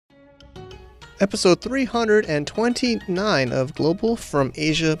episode 329 of Global from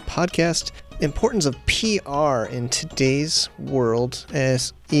Asia podcast. Importance of PR in today's world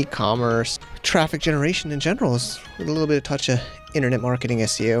as e-commerce, traffic generation in general, with a little bit of touch of internet marketing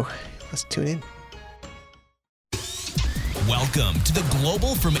SEO. Let's tune in. Welcome to the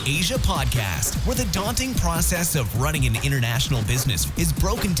Global from Asia podcast, where the daunting process of running an international business is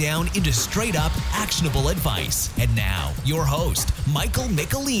broken down into straight-up, actionable advice. And now, your host, Michael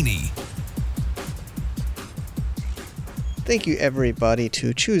Michelini. Thank you, everybody,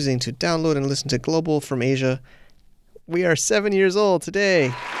 to choosing to download and listen to Global from Asia. We are 7 years old today.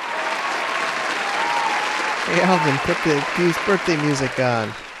 Hey, Alvin, put the birthday music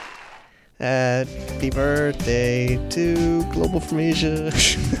on. Happy birthday to Global from Asia.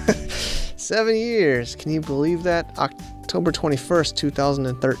 7 years. Can you believe that? October 21st,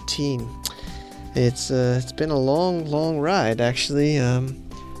 2013. It's been a long ride, actually. And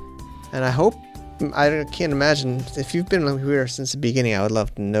I can't imagine, if you've been here since the beginning, I would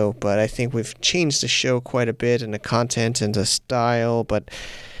love to know, but I think we've changed the show quite a bit and the content and the style, but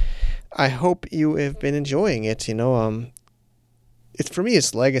I hope you have been enjoying it, For me,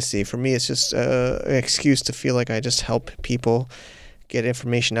 it's legacy. For me, it's just an excuse to feel like I just help people get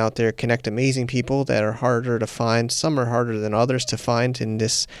information out there, connect amazing people that are harder to find. Some are harder than others to find in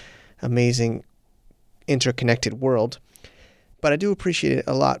this amazing interconnected world. But I do appreciate it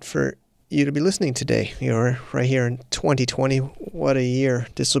a lot for you to be listening today. You're right here in 2020. What a year.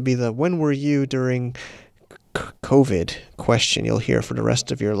 This will be the when were you during COVID question you'll hear for the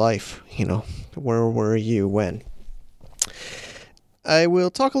rest of your life. Where were you when? I will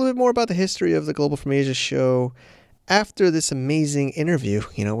talk a little bit more about the history of the Global from Asia show after this amazing interview.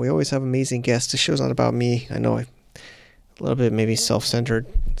 We always have amazing guests. The show's not about me. I know a little bit maybe self-centered.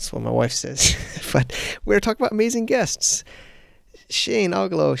 That's what my wife says. But we're talking about amazing guests. Shane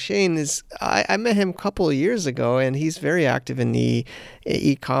Oglow. Shane is, I met him a couple of years ago, and he's very active in the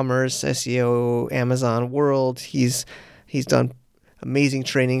e-commerce, SEO, Amazon world. He's done amazing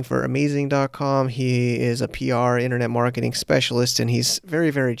training for Amazing.com. He is a PR internet marketing specialist, and he's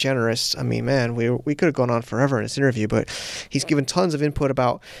very, very generous. I mean, man, we could have gone on forever in this interview, but he's given tons of input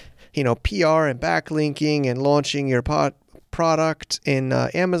about, PR and backlinking and launching your product in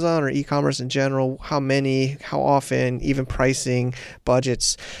Amazon or e-commerce in general. How many, how often, even pricing,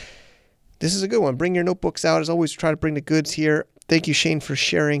 budgets. This is a good one. Bring your notebooks out. As always, try to bring the goods here. Thank you, Shane, for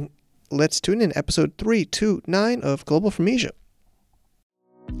sharing. Let's tune in. Episode 329 of Global from Asia.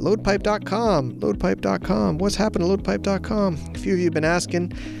 Loadpipe.com. What's happened to Loadpipe.com? A few of you have been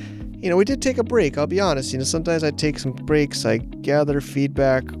asking. We did take a break, I'll be honest. Sometimes I take some breaks. I gather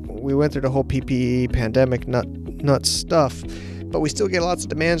feedback. We went through the whole PPE pandemic nut stuff, but we still get lots of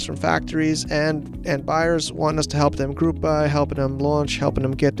demands from factories and buyers wanting us to help them group buy, helping them launch, helping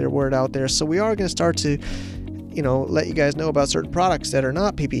them get their word out there. So we are going to start to, let you guys know about certain products that are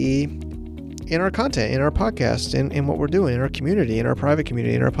not PPE in our content, in our podcast, in what we're doing, in our community, in our private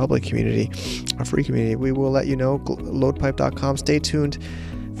community, in our public community, our free community. We will let you know. Loadpipe.com. Stay tuned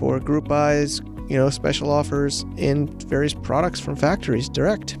for group buys, special offers in various products from factories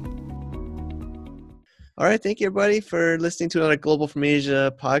direct. All right. Thank you, everybody, for listening to another Global from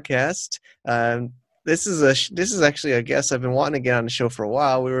Asia podcast. This is actually a guest I've been wanting to get on the show for a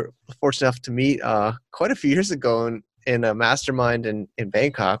while. We were fortunate enough to meet quite a few years ago in a mastermind in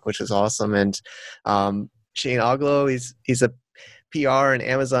Bangkok, which was awesome. And Shane Oglow, he's a PR and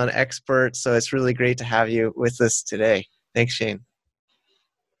Amazon expert, so it's really great to have you with us today. Thanks, Shane.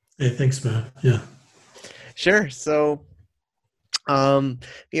 Hey, thanks, man. Yeah. Sure. So,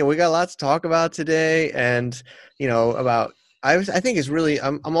 we got lots to talk about today, and about I think it's really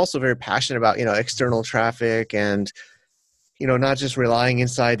I'm also very passionate about external traffic and not just relying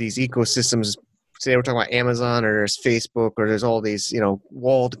inside these ecosystems. Today we're talking about Amazon, or there's Facebook, or there's all these,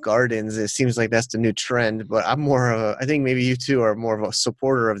 walled gardens. It seems like that's the new trend, but I'm more of I think maybe you two are more of a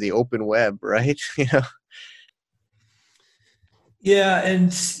supporter of the open web, right? Yeah.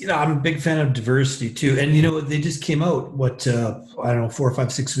 And, I'm a big fan of diversity too. And, they just came out, 4 or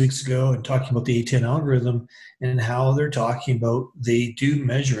 5, 6 weeks ago, and talking about the A10 algorithm and how they're talking about they do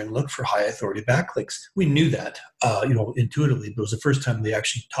measure and look for high authority backlinks. We knew that, intuitively, but it was the first time they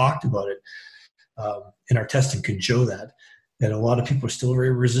actually talked about it. And our testing can show that a lot of people are still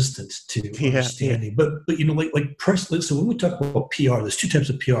very resistant to understanding. Yeah. But like press. So when we talk about PR, there's two types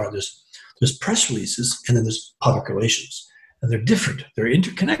of PR. There's press releases, and then there's public relations, and they're different. They're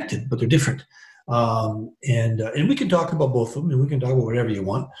interconnected, but they're different. And we can talk about both of them, and we can talk about whatever you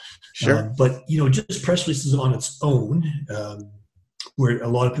want. Sure. But just press releases on its own, where a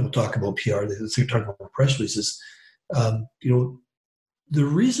lot of people talk about PR, they're talking about press releases. the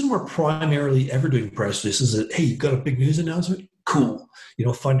reason we're primarily ever doing press releases is that, hey, you've got a big news announcement? Cool.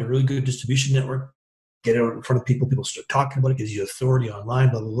 Find a really good distribution network, get it out in front of people. People start talking about it, gives you authority online,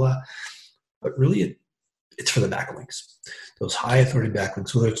 blah, blah, blah. But really, it's for the backlinks, those high authority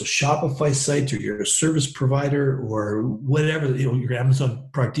backlinks, whether it's a Shopify site or you're a service provider or whatever, your Amazon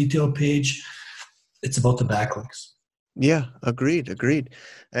product detail page. It's about the backlinks. Yeah, agreed.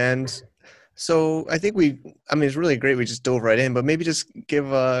 And so I think it's really great. We just dove right in, but maybe just give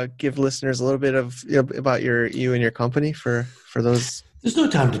listeners a little bit of about you and your company for those. There's no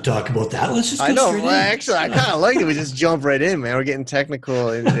time to talk about that. Let's just go straight in. Actually, I kind of like it. We just jump right in, man. We're getting technical.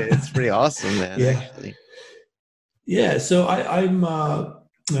 It's pretty awesome, man. Yeah. Actually. Yeah. So I'm a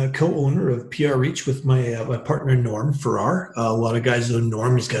co-owner of PR Reach with my partner, Norm Farrar. A lot of guys know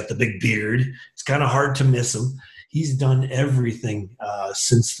Norm. He's got the big beard. It's kind of hard to miss him. He's done everything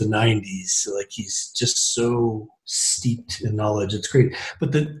since the 90s. Like, he's just so steeped in knowledge. It's great.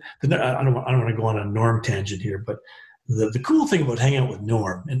 But I don't want to go on a Norm tangent here, but the cool thing about hanging out with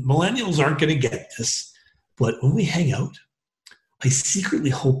Norm, and millennials aren't going to get this, but when we hang out, I secretly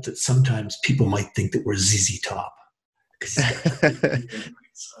hope that sometimes people might think that we're ZZ Top.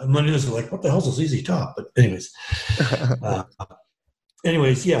 Millennials are like, what the hell's a ZZ Top? But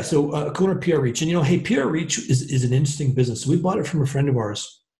anyways, yeah. So co-owner PR Reach, and hey, PR Reach is an interesting business. So we bought it from a friend of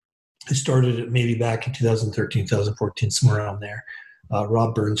ours who started it maybe back in 2013, 2014, somewhere around there.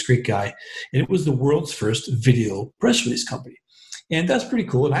 Rob Burns, great guy. And it was the world's first video press release company. And that's pretty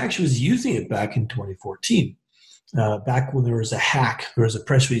cool. And I actually was using it back in 2014, back when there was a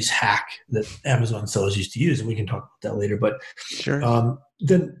press release hack that Amazon sellers used to use. And we can talk about that later. But sure.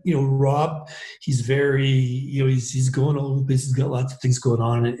 Then, Rob, he's very, he's going all over the place. He's got lots of things going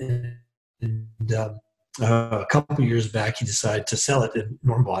on. And a couple of years back, he decided to sell it, and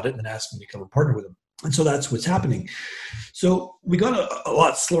Norm bought it and asked me to become a partner with him. And so that's what's happening. So we got a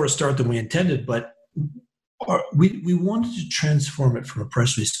lot slower start than we intended, but we wanted to transform it from a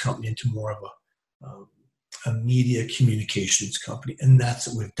press release company into more of a media communications company. And that's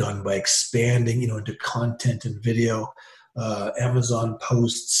what we've done by expanding, into content and video. Amazon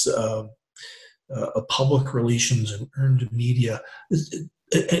posts, public relations and earned media,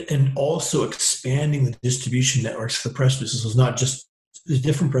 and also expanding the distribution networks for the press releases. It's not just, there's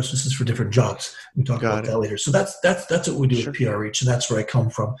different press releases for different jobs. We can talk about that later. So that's what we do with PR Reach, and that's where I come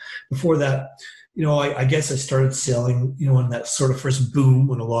from. Before that, I guess I started selling, in that sort of first boom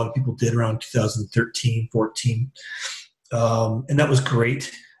when a lot of people did around 2013, 14. And that was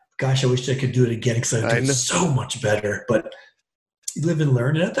great. Gosh, I wish I could do it again because I'd do so much better. But you live and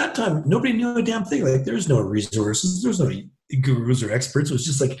learn. And at that time, nobody knew a damn thing. Like, there's no resources. There's no gurus or experts. It was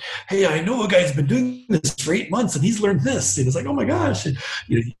just like, hey, I know a guy's been doing this for 8 months and he's learned this. And it's like, oh my gosh. And,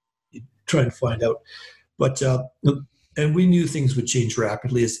 you try and find out. But, and we knew things would change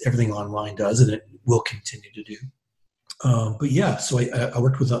rapidly, as everything online does, and it will continue to do. But yeah, so I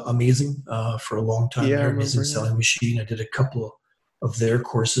worked with Amazing for a long time. Yeah, Amazing Selling Machine. I did a couple of their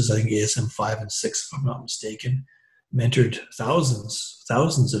courses, I think ASM 5 and 6, if I'm not mistaken. Mentored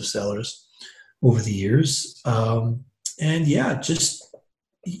thousands of sellers over the years. And yeah, just,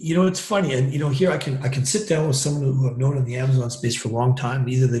 it's funny. And, here I can sit down with someone who I've known in the Amazon space for a long time.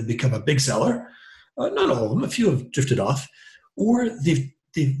 Either they've become a big seller, not all of them, a few have drifted off, or they've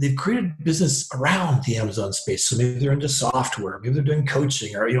created business around the Amazon space. So maybe they're into software, maybe they're doing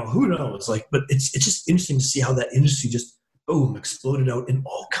coaching, or, who knows? But it's just interesting to see how that industry just, boom, exploded out in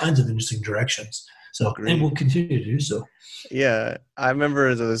all kinds of interesting directions. So, and we'll continue to do so. Yeah. I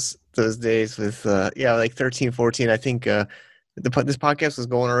remember those days with, like 13, 14, I think, this podcast was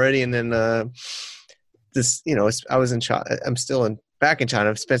going already. And then, I was in China. I'm still back in China.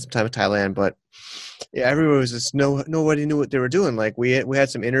 I've spent some time in Thailand, but yeah, everyone was just, nobody knew what they were doing. Like, we had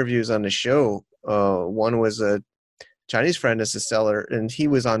some interviews on the show. One was a Chinese friend as a seller, and he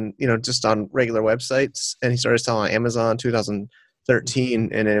was on, just on regular websites, and he started selling on Amazon 2013,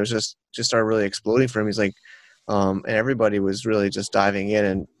 and it was just started really exploding for him. He's like, and everybody was really just diving in.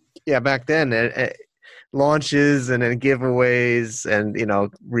 And yeah, back then, launches and then giveaways and,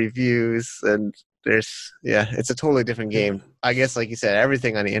 reviews, and it's a totally different game. I guess, like you said,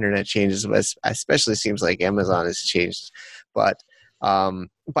 everything on the internet changes, but especially seems like Amazon has changed. But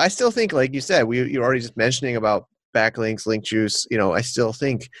I still think, like you said, you're already just mentioning about backlinks, link juice. I still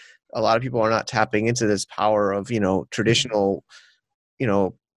think a lot of people are not tapping into this power of, traditional,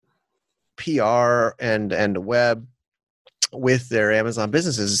 PR and web with their Amazon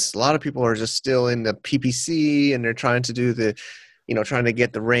businesses. A lot of people are just still in the PPC, and they're trying to do the, trying to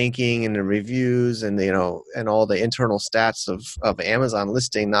get the ranking and the reviews and, and all the internal stats of Amazon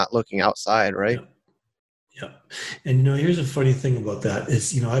listing, not looking outside, right? Yeah. And here's a funny thing about that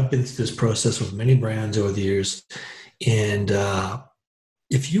is, I've been through this process with many brands over the years. And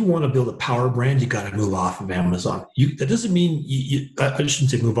if you want to build a power brand, you got to move off of Amazon. That doesn't mean I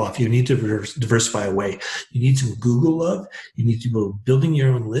shouldn't say move off. You need to diversify away. You need some Google love. You need to be building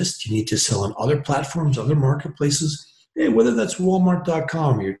your own list. You need to sell on other platforms, other marketplaces. Hey, whether that's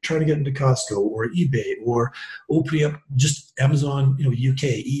Walmart.com, or you're trying to get into Costco or eBay, or opening up just Amazon, UK,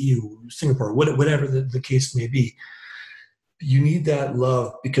 EU, Singapore, whatever the case may be. You need that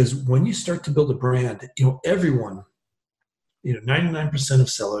love, because when you start to build a brand, everyone, 99% of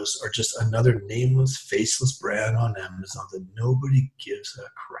sellers are just another nameless, faceless brand on Amazon that nobody gives a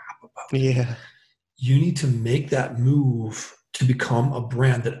crap about. Yeah. You need to make that move to become a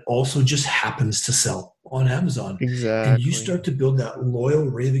brand that also just happens to sell on Amazon. Exactly. And you start to build that loyal,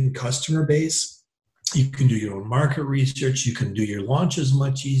 raving customer base. You can do your own market research. You can do your launches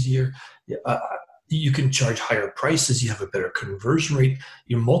much easier. You can charge higher prices. You have a better conversion rate.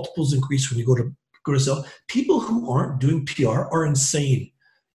 Your multiples increase when you go to sell. People who aren't doing PR are insane.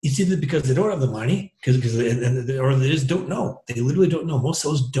 It's either because they don't have the money, or they just don't know. They literally don't know. Most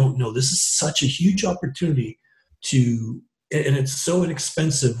sellers don't know. This is such a huge opportunity and it's so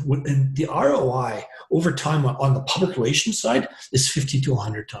inexpensive. And the ROI over time on the public relations side is 50 to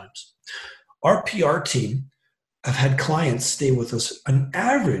 100 times. Our PR team have had clients stay with us an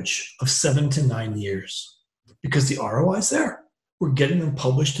average of 7 to 9 years because the ROI is there. We're getting them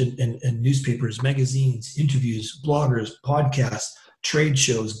published in newspapers, magazines, interviews, bloggers, podcasts, trade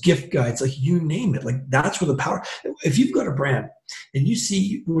shows, gift guides, like you name it. Like that's where the power. If you've got a brand and you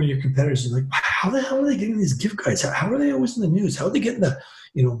see one of your competitors, you're like, how the hell are they getting these gift guides? How are they always in the news? How are they getting the,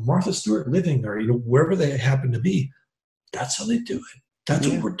 Martha Stewart Living, or, wherever they happen to be? That's how they do it. That's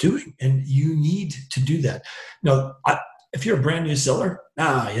what we're doing. And you need to do that. Now, if you're a brand new seller,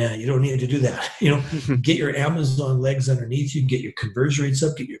 you don't need to do that. Get your Amazon legs underneath you, get your conversion rates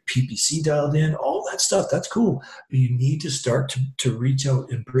up, get your PPC dialed in, all that stuff. That's cool. But you need to start to reach out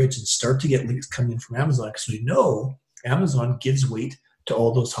and bridge and start to get links coming in from Amazon, because we know Amazon gives weight to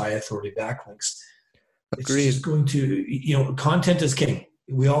all those high authority backlinks. Agreed. It's just going to, content is king.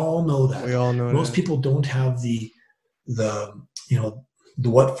 We all know that. We all know most people don't have the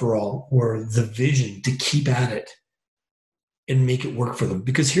what for all, or the vision to keep at it and make it work for them.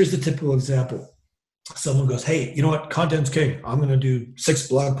 Because here's the typical example. Someone goes, hey, you know what? Content's king. I'm going to do 6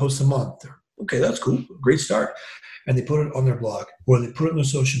 blog posts a month. Okay, that's cool. Great start. And they put it on their blog, or they put it on their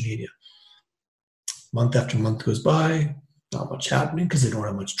social media. Month after month goes by, not much happening because they don't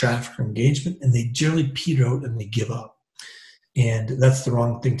have much traffic or engagement, and they generally peter out and they give up. And that's the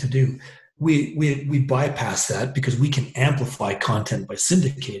wrong thing to do. We bypass that because we can amplify content by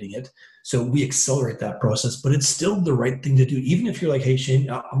syndicating it. So we accelerate that process, but it's still the right thing to do. Even if you're like, hey, Shane,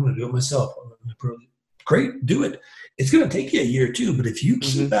 I'm going to do it myself. Great, do it. It's going to take you a year or two, but if you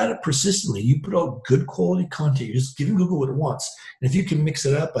keep at it persistently, you put out good quality content, you're just giving Google what it wants. And if you can mix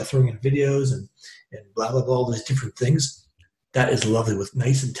it up by throwing in videos and blah, blah, blah, all these different things, that is lovely with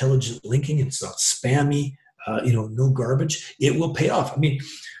nice, intelligent linking. And it's not spammy, no garbage. It will pay off. I mean,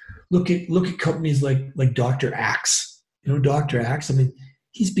 look at companies like Dr. Axe. Dr. Axe,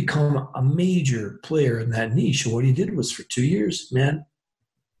 he's become a major player in that niche. What he did was, for 2 years, man,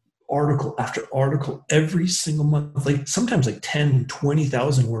 article after article every single month, like sometimes like 10,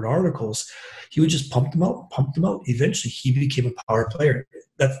 20,000 word articles. He would just pump them out. Eventually he became a power player.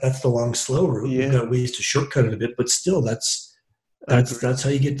 That's the long, slow route. Yeah. We've got ways to shortcut it a bit, but still that's how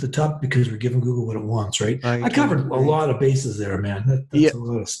you get to the top, because we're giving Google what it wants, right? I covered a lot of bases there, man. That's a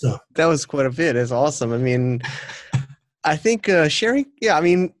lot of stuff. That was quite a bit. It's awesome. I think sharing,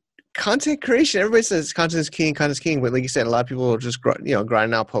 content creation, everybody says content is king, but like you said, a lot of people are just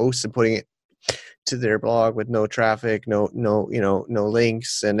grinding out posts and putting it to their blog with no traffic, no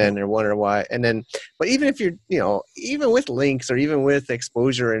links, and then they're wondering why. And then, but even if you're, even with links or even with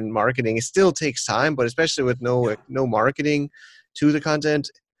exposure and marketing, it still takes time. But especially with no marketing to the content,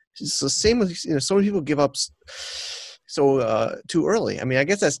 so same with so many people give up too early. I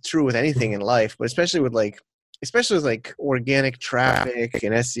guess that's true with anything in life, but especially with organic traffic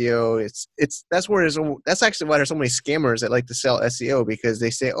and SEO, that's actually why there's so many scammers that like to sell SEO, because they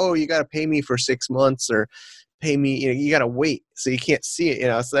say, oh, you got to pay me for 6 months, or pay me, you got to wait, so you can't see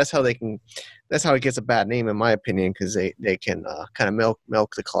it, so that's how it gets a bad name, in my opinion, because they can kind of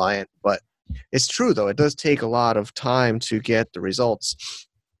milk the client. But it's true, though, it does take a lot of time to get the results.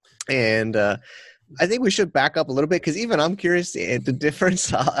 And I think we should back up a little bit, because even I'm curious the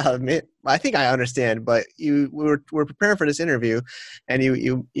difference. I'll admit, I think I understand, but we're preparing for this interview, and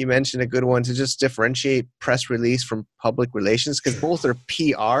you mentioned a good one to just differentiate press release from public relations, because both are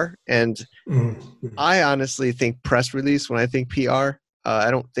PR, and I honestly think press release when I think PR.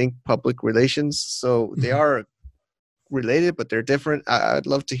 I don't think public relations, so they are related, but they're different. I'd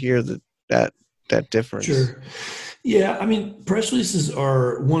love to hear that difference. Sure. Yeah, I mean, press releases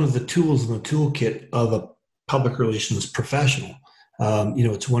are one of the tools in the toolkit of a public relations professional.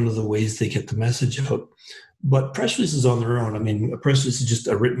 It's one of the ways they get the message out. But press releases on their own, I mean, a press release is just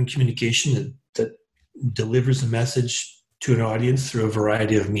a written communication that delivers a message to an audience through a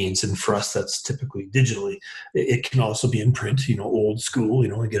variety of means. And for us, that's typically digitally. It can also be in print, old school,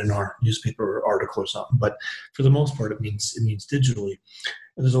 we get in our newspaper or article or something. But for the most part, it means digitally.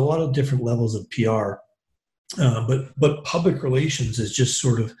 And there's a lot of different levels of PR. But public relations is just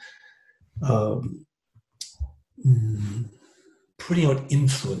sort of putting out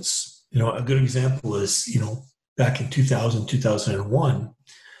influence. A good example is, back in 2000, 2001,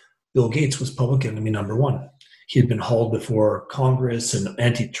 Bill Gates was public enemy number one. He had been hauled before Congress and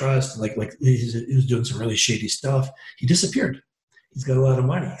antitrust, and like he was doing some really shady stuff. He disappeared. He's got a lot of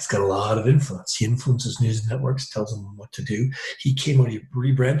money. He's got a lot of influence. He influences news networks, tells them what to do. He came out, he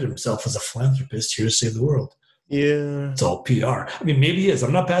rebranded himself as a philanthropist here to save the world. Yeah. It's all PR. I mean, maybe he is.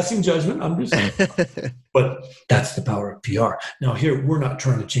 I'm not passing judgment. I'm just saying. But that's the power of PR. Now, here, we're not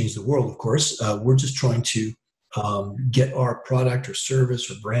trying to change the world, of course. We're just trying to get our product or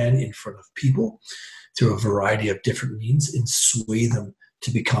service or brand in front of people through a variety of different means and sway them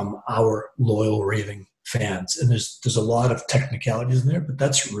to become our loyal, raving fans. And there's a lot of technicalities in there, but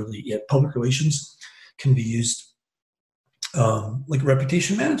that's really it. Public relations can be used like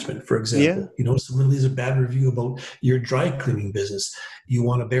reputation management, for example. Someone leaves a bad review about your dry cleaning business. You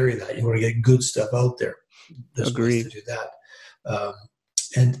want to bury that. You want to get good stuff out there. There's ways to do that.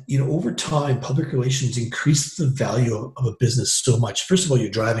 And over time, public relations increase the value of a business so much. First of all, you're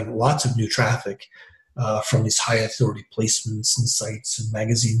driving lots of new traffic from these high authority placements and sites and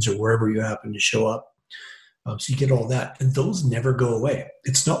magazines or wherever you happen to show up. So you get all that, and those never go away.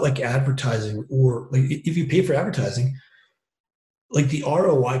 It's not like advertising, or like if you pay for advertising, like the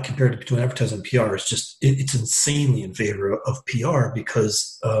ROI compared to between advertising and PR is just, it's insanely in favor of PR,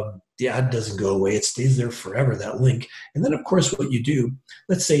 because the ad doesn't go away. It stays there forever, that link. And then, of course, what you do,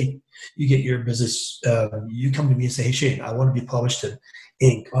 let's say you get your business, you come to me and say, hey, Shane, I want to be published in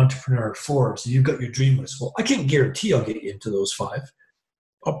Inc., Entrepreneur, Forbes. You've got your dream list. Well, I can't guarantee I'll get you into those 5.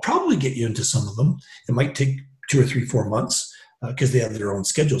 I'll probably get you into some of them. It might take 2 or 3, 4 months because they have their own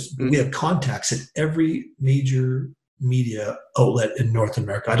schedules. But we have contacts at every major media outlet in North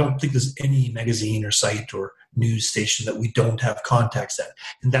America. I don't think there's any magazine or site or news station that we don't have contacts at.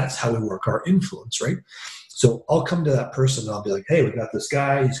 And that's how we work our influence, right? So I'll come to that person and I'll be like, hey, we got this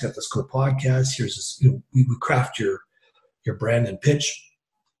guy. He's got this cool podcast. Here's this, we craft your brand and pitch.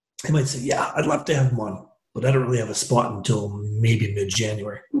 They might say, yeah, I'd love to have him on, but I don't really have a spot until maybe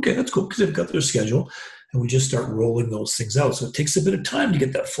mid-January. Okay, that's cool, because they've got their schedule. And we just start rolling those things out. So it takes a bit of time to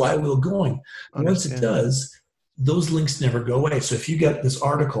get that flywheel going. And once it does, those links never go away. So if you get this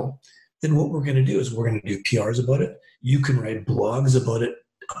article, then what we're going to do is we're going to do PRs about it. You can write blogs about it,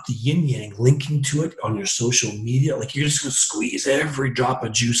 the yin yang, linking to it on your social media. Like, you're just going to squeeze every drop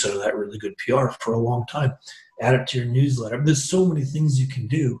of juice out of that really good PR for a long time. Add it to your newsletter. There's so many things you can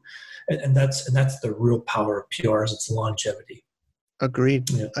do. And that's the real power of PRs. It's longevity. Agreed.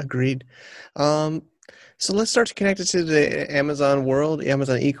 Yeah. Agreed. So let's start to connect it to the Amazon world,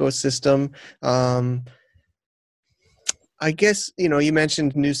 Amazon ecosystem. I guess, you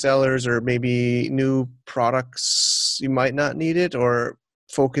mentioned new sellers or maybe new products. You might not need it, or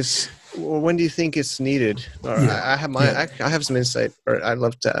focus. Or when do you think it's needed? Or I have some insight, or I'd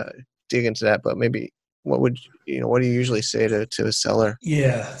love to dig into that. But maybe what do you usually say to a seller?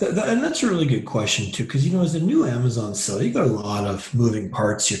 Yeah, and that's a really good question too, because as a new Amazon seller, you got a lot of moving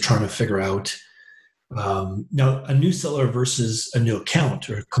parts you're trying to figure out. Now, a new seller versus a new account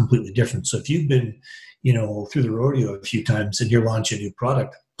are completely different. So if you've been, through the rodeo a few times and you're launching a new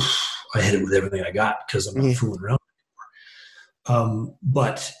product, I hit it with everything I got because I'm not fooling around anymore.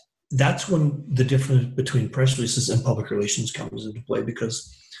 But that's when the difference between press releases and public relations comes into play,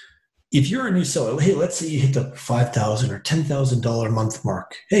 because if you're a new seller, hey, let's say you hit the $5,000 or $10,000 a month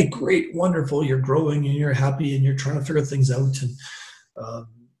mark. Hey, great, wonderful. You're growing and you're happy and you're trying to figure things out. And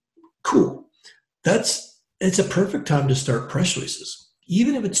cool. It's a perfect time to start press releases.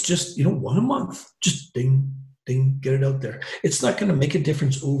 Even if it's just, one a month, just ding, ding, get it out there. It's not going to make a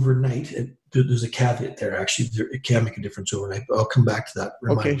difference overnight. There's a caveat there, actually. It can make a difference overnight, but I'll come back to that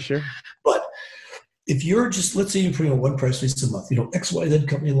reminder. Okay, sure. But if you're just, let's say you're putting out one press release a month, XYZ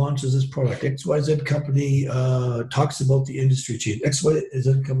company launches this product, XYZ company talks about the industry change,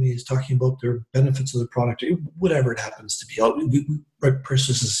 XYZ company is talking about their benefits of the product, whatever it happens to be. We write press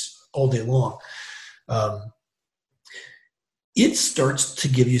releases all day long. It starts to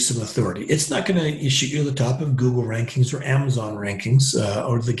give you some authority. It's not going to shoot you to the top of Google rankings or Amazon rankings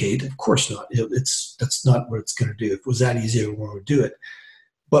out of the gate. Of course not. That's not what it's going to do. If it was that easy, everyone would do it.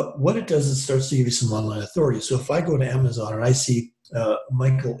 But what it does is it starts to give you some online authority. So if I go to Amazon and I see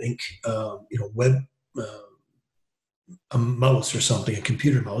Michael Inc., web a mouse or something, a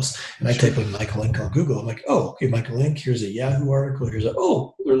computer mouse, and I type in Michael Inc. on Google, I'm like, oh, okay, Michael Inc., here's a Yahoo article,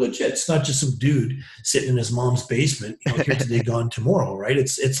 they're legit. It's not just some dude sitting in his mom's basement, here today, gone tomorrow, right?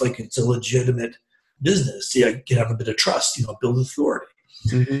 It's like it's a legitimate business. You can have a bit of trust, build authority.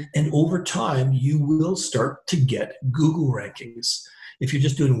 Mm-hmm. And over time, you will start to get Google rankings. If you're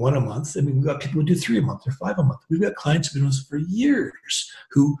just doing one a month, we've got people who do 3 a month or 5 a month. We've got clients who've been with us for years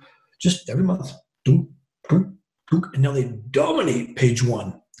who just every month, and now they dominate page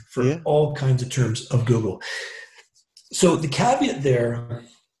one for all kinds of terms of Google. So the caveat there,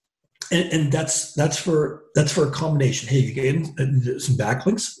 and that's for a combination. Hey, you're getting some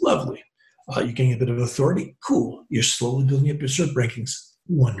backlinks, lovely. You're getting a bit of authority, cool. You're slowly building up your SERP rankings,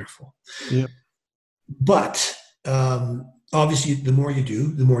 wonderful. Yeah. But obviously, the more you do,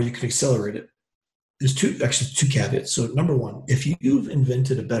 the more you can accelerate it. There's two caveats. So number one, if you've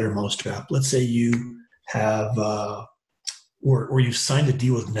invented a better mousetrap, let's say you have, or you've signed a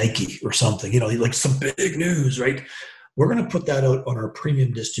deal with Nike or something, like some big news, right? We're going to put that out on our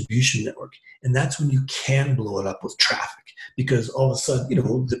premium distribution network. And that's when you can blow it up with traffic, because all of a sudden,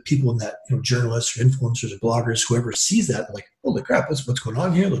 the people in that, journalists or influencers or bloggers, whoever sees that, like, holy crap, what's going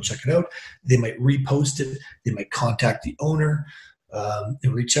on here? They'll check it out. They might repost it. They might contact the owner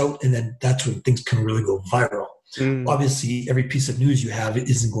and reach out. And then that's when things can really go viral. Obviously, every piece of news you have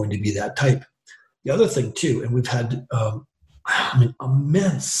isn't going to be that type. The other thing too, and we've had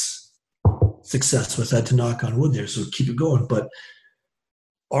immense success with that, to knock on wood there, so keep it going. But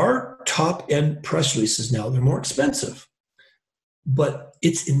our top end press releases now, they're more expensive, but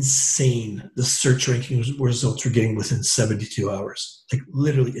it's insane the search ranking results we're getting within 72 hours. Like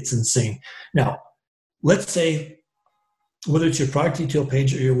literally, it's insane. Now, let's say whether it's your product detail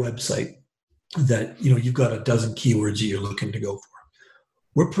page or your website, that you've got a dozen keywords that you're looking to go for.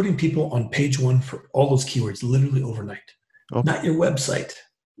 We're putting people on page one for all those keywords literally overnight. Okay. Not your website.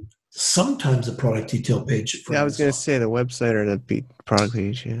 Sometimes the product detail page. I was going to say the website or the product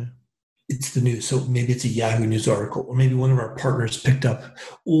page, yeah. It's the news. So maybe it's a Yahoo News article, or maybe one of our partners picked up,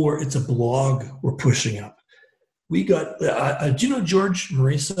 or it's a blog we're pushing up. We got, do you know George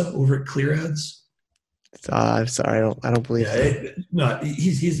Marisa over at Clear Ads? I'm sorry, I don't believe so. No,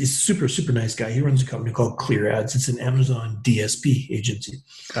 he's a super, super nice guy. He runs a company called Clear Ads. It's an Amazon DSP agency.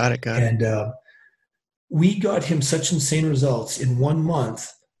 Got it. And we got him such insane results in 1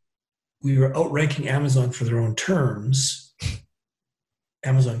 month. We were outranking Amazon for their own terms.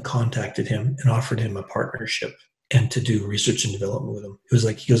 Amazon contacted him and offered him a partnership and to do research and development with him. It was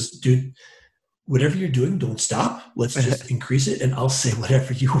like, he goes, dude, whatever you're doing, don't stop. Let's just increase it, and I'll say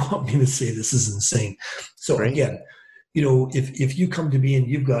whatever you want me to say. This is insane. So great. Again, if you come to me and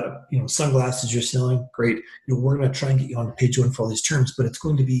you've got sunglasses you're selling, great. We're going to try and get you on page one for all these terms, but it's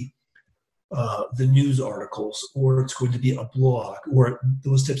going to be the news articles, or it's going to be a blog, or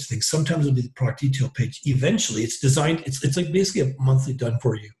those types of things. Sometimes it'll be the product detail page. Eventually, it's designed. It's like basically a monthly done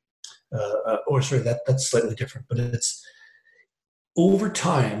for you. That's slightly different, but it's over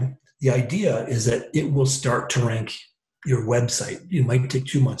time. The idea is that it will start to rank your website. It might take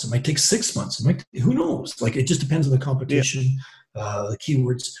 2 months. It might take 6 months. Who knows? Like, it just depends on the competition, the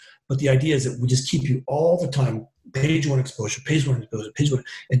keywords. But the idea is that we just keep you all the time, page one exposure,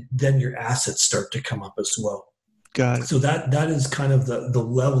 and then your assets start to come up as well. Got it. So that is kind of the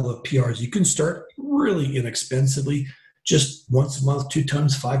level of PRs. You can start really inexpensively, just once a month, 2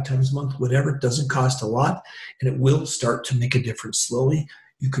 times, 5 times a month, whatever. It doesn't cost a lot, and it will start to make a difference slowly.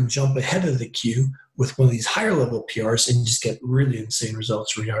 You can jump ahead of the queue with one of these higher level PRs and just get really insane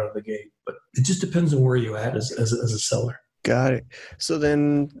results right out of the gate. But it just depends on where you're at as a seller. Got it. So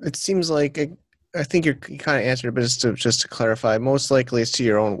then it seems like I think you kind of answered it, but just to clarify, most likely it's to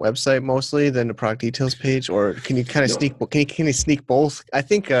your own website mostly than the product details page, or can you kind of can you sneak both? I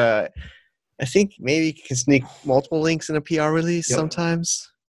think maybe you can sneak multiple links in a PR release sometimes.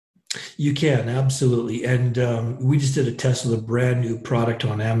 You can, absolutely. And we just did a test with a brand new product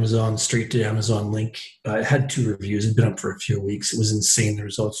on Amazon, straight to Amazon link. It had 2 reviews. It'd been up for a few weeks. It was insane, the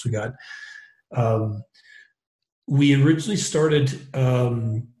results we got. We originally started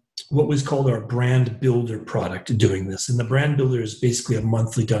what was called our brand builder product doing this. And the brand builder is basically a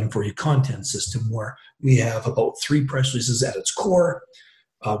monthly done for you content system where we have about 3 press releases at its core.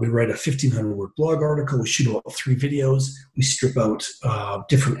 We write a 1,500 word blog article. We shoot about 3 videos. We strip out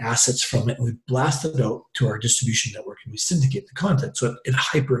different assets from it, and we blast it out to our distribution network, and we syndicate the content. So it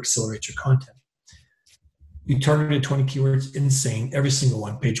hyper accelerates your content. You targeted 20 keywords, insane. Every single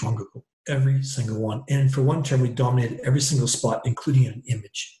one, page 1 Google, every single one. And for one term, we dominated every single spot, including an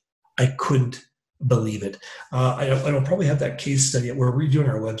image. I couldn't believe it. I don't probably have that case study. We're redoing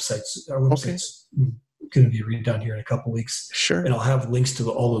our websites. Our website's going to be redone here in a couple of weeks. Sure. And I'll have links to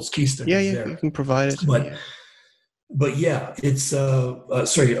all those case studies there. You can provide it. But yeah, it's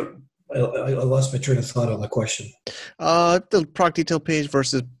sorry, I lost my train of thought on the question. The product detail page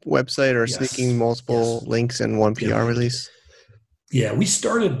versus website, or sneaking multiple links in one PR release. Yeah, we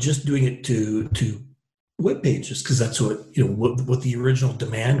started just doing it to web pages because that's what the original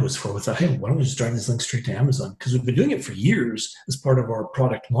demand was for. We thought, hey, why don't we just drive these links straight to Amazon? Because we've been doing it for years as part of our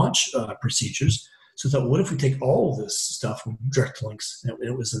product launch procedures. So I thought, what if we take all of this stuff and direct links? And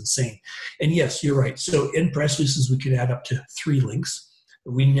it was insane. And yes, you're right. So in press releases, we could add up to 3 links.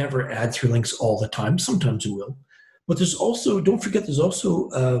 We never add 3 links all the time. Sometimes we will. But there's also, don't forget, there's also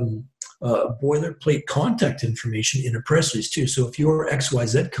boilerplate contact information in a press release too. So if you're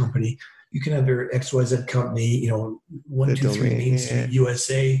XYZ company, you can have your XYZ company, 123 Main Street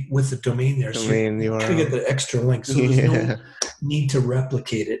USA with the domain there. So you can get the extra link. So there's no need to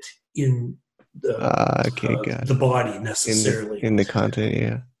replicate it in the body necessarily. In the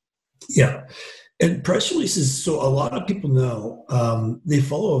content, Yeah. And press releases, so a lot of people know, they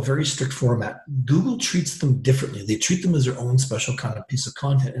follow a very strict format. Google treats them differently. They treat them as their own special kind of piece of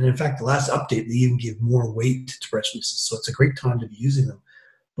content. And in fact, the last update, they even give more weight to press releases. So it's a great time to be using them.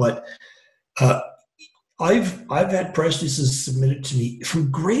 But I've had press releases submitted to me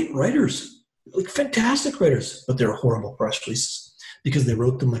from great writers, like fantastic writers, but they're horrible press releases because they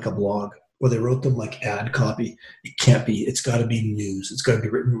wrote them like a blog, or they wrote them like ad copy. It can't be. It's got to be news. It's got to be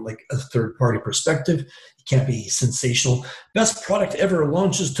written like a third-party perspective. It can't be sensational. Best product ever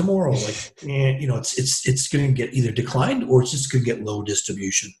launches tomorrow. Like, it's going to get either declined or it's just going to get low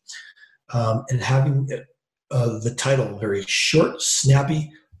distribution. And having the title very short,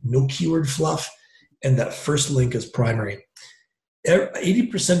 snappy, no keyword fluff, and that first link is primary.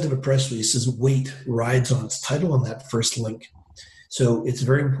 80% of a press release's weight rides on its title and that first link. So it's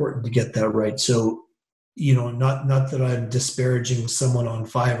very important to get that right. So, not that I'm disparaging someone on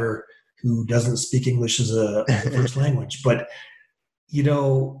Fiverr who doesn't speak English as a first language, but,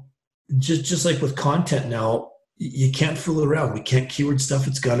 just like with content now, you can't fool around. We can't keyword stuff.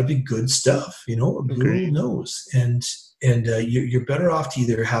 It's got to be good stuff, Google knows. And you're better off to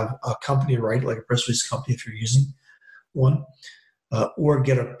either have a company write, like a press release company if you're using one, or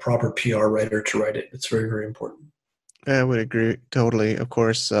get a proper PR writer to write it. It's very, very important. I would agree totally, of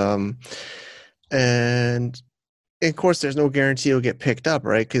course. And of course, there's no guarantee it'll get picked up,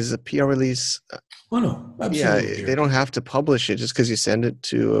 right? Because a PR release, no, absolutely. Yeah, they don't have to publish it just because you send it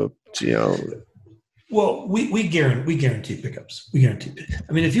to Well, we guarantee pickups. We guarantee.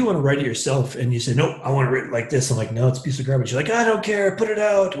 I mean, if you want to write it yourself and you say, no, I want to write it like this, I'm like, no, it's a piece of garbage. You're like, I don't care, put it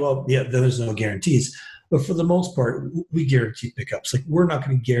out. Well, yeah, there's no guarantees. But for the most part, we guarantee pickups. Like, we're not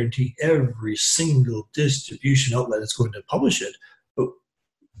going to guarantee every single distribution outlet that's going to publish it, but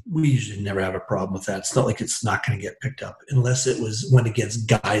we usually never have a problem with that. It's not like it's not going to get picked up unless it went against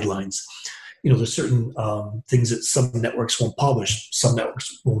guidelines. There's certain things that some networks won't publish. Some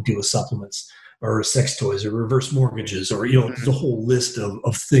networks won't deal with supplements or sex toys or reverse mortgages or, there's a whole list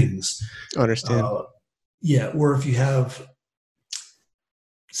of things. I understand. Or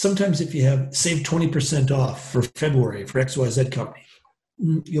sometimes if you have save 20% off for February for XYZ company,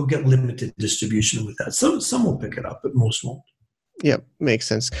 you'll get limited distribution with that. Some will pick it up, but most won't. Yep, makes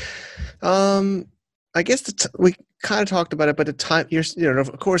sense. I guess we kind of talked about it, but the time,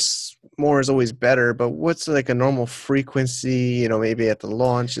 of course, more is always better, but what's like a normal frequency, maybe at the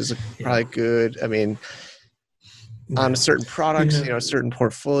launch is probably good. I mean, on certain products, a certain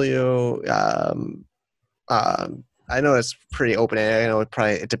portfolio, I know it's pretty open. I know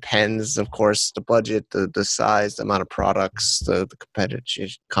it depends, of course, the budget, the size, the amount of products, the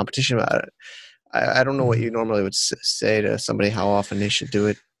competition about it. I don't know what you normally would say to somebody, how often they should do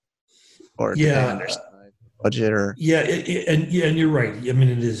it, or budget, or and you're right. I mean,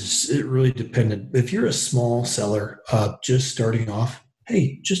 it really dependent. If you're a small seller, just starting off,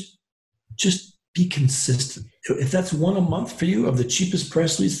 hey, just be consistent. If that's one a month for you of the cheapest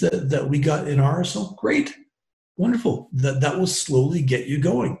press release that we got in RSL, great. Wonderful. That will slowly get you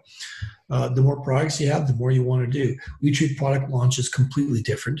going. The more products you have, the more you want to do. We treat product launches completely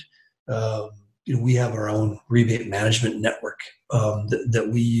different. we have our own rebate management network that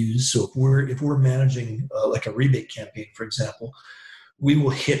we use. So if we're managing like a rebate campaign, for example, we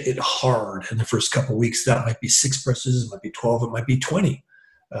will hit it hard in the first couple of weeks. That might be 6 presses, it might be 12, it might be 20,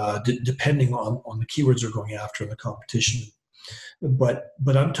 depending on the keywords they're going after in the competition. But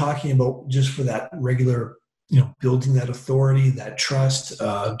I'm talking about just for that regular, building that authority, that trust,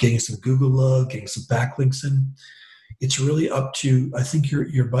 getting some Google love, getting some backlinks in. It's really up to, I think,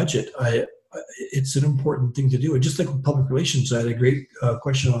 your budget. It's an important thing to do. And just like with public relations, I had a great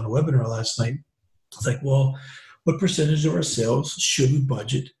question on a webinar last night. It's like, well, what percentage of our sales should we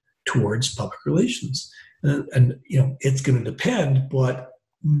budget towards public relations? And it's going to depend, but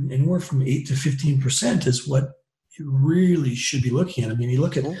anywhere from 8 to 15% is what you really should be looking at. I mean, you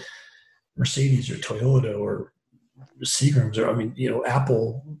look at Mercedes or Toyota or Seagram's or,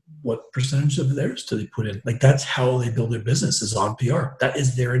 Apple, what percentage of theirs do they put in? Like, that's how they build their business, is on PR. That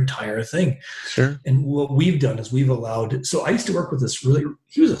is their entire thing. Sure. And what we've done is we've allowed, so I used to work with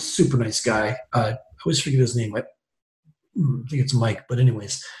he was a super nice guy. I always forget his name. I think it's Mike, but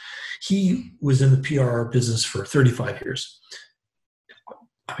anyways, he was in the PR business for 35 years.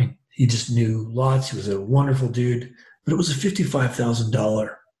 I mean, he just knew lots. He was a wonderful dude, but it was a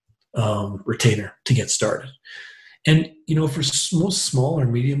 $55,000 retainer to get started. And, for most small or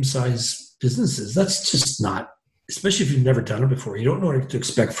medium-sized businesses, that's just not, especially if you've never done it before, you don't know what to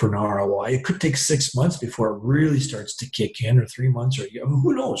expect for an ROI. It could take 6 months before it really starts to kick in, or 3 months, or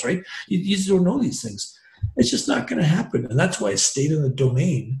who knows, right? You just don't know these things. It's just not going to happen. And that's why it stayed in the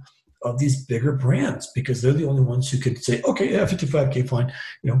domain of these bigger brands, because they're the only ones who could say, okay, yeah, 55K, fine.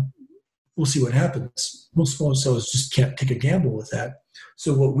 We'll see what happens. Most small sellers just can't take a gamble with that.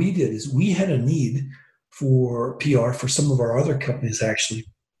 So what we did is we had a need for PR for some of our other companies, actually.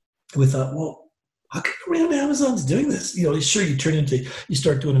 We thought, well, how come around Amazon's doing this? Sure, you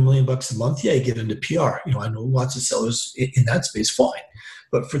start doing $1 million a month. Yeah, you get into PR. I know lots of sellers in that space, fine.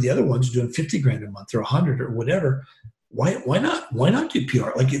 But for the other ones doing 50 grand a month or 100 or whatever, why not? Why not do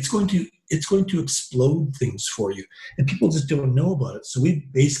PR? Like, it's going to explode things for you, and people just don't know about it. So we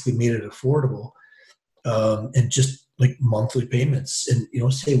basically made it affordable, and just like monthly payments. And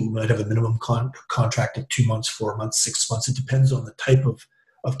say we might have a minimum contract of 2 months, 4 months, 6 months. It depends on the type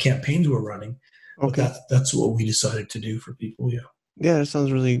of campaigns we're running. Okay. But that's what we decided to do for people. Yeah. Yeah, that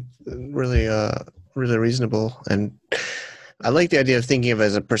sounds really, really, really reasonable. And I like the idea of thinking of it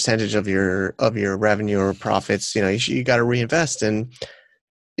as a percentage of your revenue or profits. You got to reinvest. And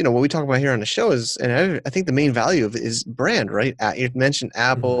what we talk about here on the show is, and I think the main value of it is brand, right? You mentioned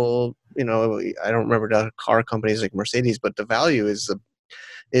Apple. I don't remember the car companies like Mercedes, but the value is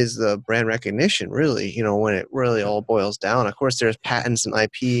the brand recognition, really. When it really all boils down. Of course, there's patents and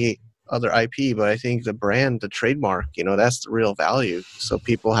other IP, but I think the brand, the trademark, that's the real value. So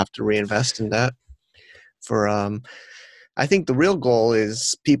people have to reinvest in that. I think the real goal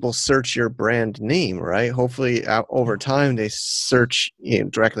is people search your brand name, right? Hopefully over time they search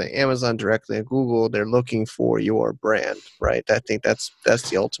directly on Amazon, directly on Google. They're looking for your brand, right? I think that's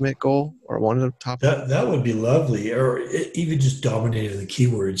the ultimate goal, or one of the top. That would be lovely, or even just dominating the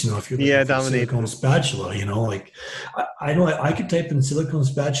keywords. If you're looking for silicone spatula, I know I could type in silicone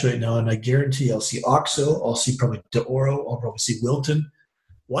spatula right now, and I guarantee I'll see OXO, I'll see probably D'Oro, I'll probably see Wilton.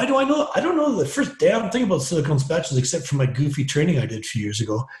 Why do I know? I don't know the first damn thing about silicone spatulas except for my goofy training I did a few years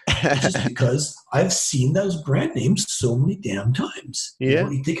ago. Just because I've seen those brand names so many damn times. Yeah.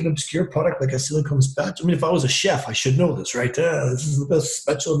 You take an obscure product like a silicone spatula. I mean, if I was a chef, I should know this, right? This is the best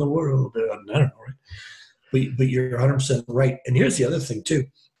spatula in the world. I don't know, right? But you're 100% right. And here's the other thing too,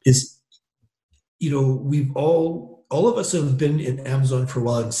 is, we've all of us have been in Amazon for a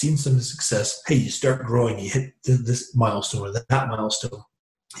while and seen some success. Hey, you start growing, you hit this milestone or that milestone.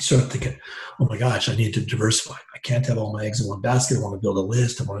 You start thinking, oh my gosh, I need to diversify. I can't have all my eggs in one basket. I want to build a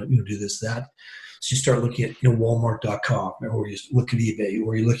list. I want to do this, that. So you start looking at Walmart.com, or you look at eBay,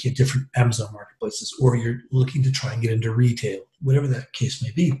 or you're looking at different Amazon marketplaces, or you're looking to try and get into retail, whatever that case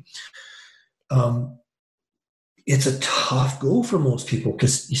may be. It's a tough goal for most people,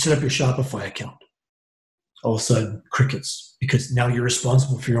 because you set up your Shopify account. All of a sudden, crickets, because now you're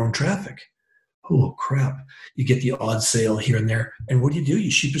responsible for your own traffic. Oh, crap. You get the odd sale here and there. And what do?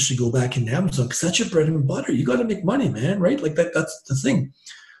 You sheepishly go back into Amazon, because that's your bread and butter. You got to make money, man, right? Like that's the thing.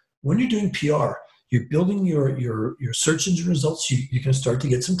 When you're doing PR, you're building your search engine results. You're going to start to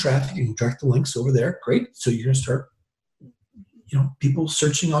get some traffic. You can track the links over there. Great. So you're going to start, people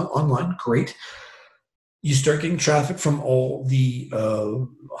searching online. Great. You start getting traffic from all the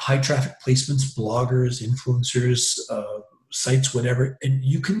high traffic placements, bloggers, influencers, sites, whatever. And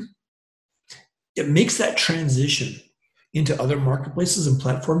it makes that transition into other marketplaces and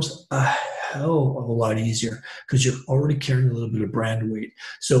platforms a hell of a lot easier because you're already carrying a little bit of brand weight.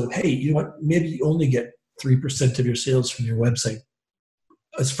 So, hey, you know what? Maybe you only get 3% of your sales from your website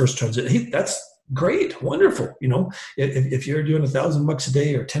as first transaction. Hey, that's great, wonderful. You know, if you're doing $1,000 a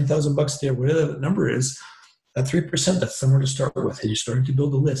day or $10,000 a day, or whatever that number is, that 3%, that's somewhere to start with. And you're starting to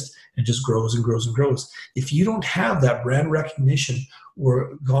build a list and it just grows and grows and grows. If you don't have that brand recognition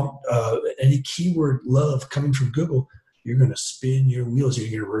or any keyword love coming from Google, you're going to spin your wheels.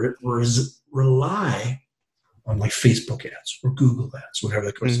 You're going to rely on like Facebook ads or Google ads, whatever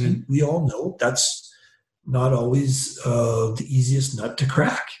that goes. And we all know that's not always the easiest nut to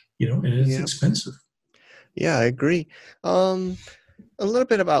crack, you know, and it's expensive. Yeah, I agree. A little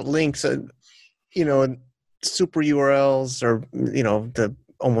bit about links, you know, super URLs are, you know, the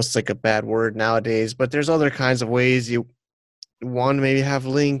almost like a bad word nowadays, but there's other kinds of ways you want to maybe have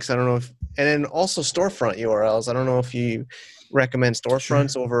links. I don't know if, and then also storefront URLs. I don't know if you recommend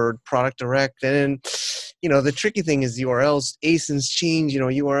storefronts over product direct. And then, you know, the tricky thing is URLs, ASINs change, you know,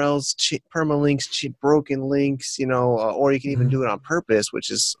 URLs, permalinks, broken links, you know, or you can even do it on purpose, which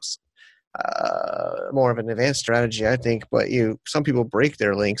is more of an advanced strategy, I think. But some people break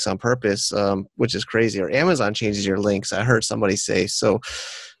their links on purpose, which is crazy. Or Amazon changes your links, I heard somebody say. So,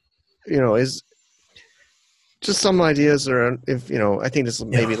 you know, is just some ideas, or if, you know, I think this is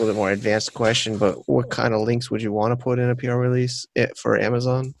maybe a little bit more advanced question, but what kind of links would you want to put in a PR release for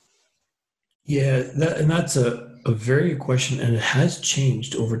Amazon? Yeah, that's a very good question, and it has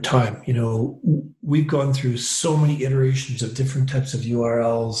changed over time. You know, we've gone through so many iterations of different types of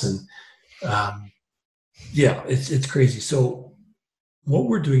URLs, and it's crazy. So what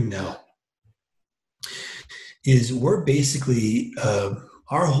we're doing now is we're basically,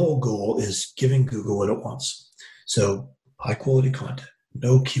 our whole goal is giving Google what it wants. So high quality content,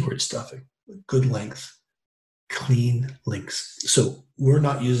 no keyword stuffing, good length, clean links. So we're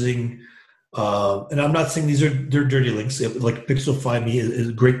not using, and I'm not saying they're dirty links. Like Pixelfy.me is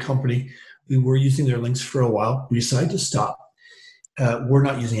a great company. We were using their links for a while. We decided to stop. We're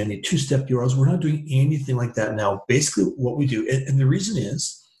not using any two-step URLs. We're not doing anything like that now. Basically what we do, and the reason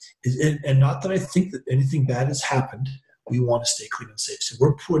is not that I think that anything bad has happened. We want to stay clean and safe. So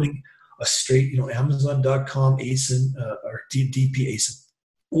we're putting a straight, you know, Amazon.com ASIN or DP ASIN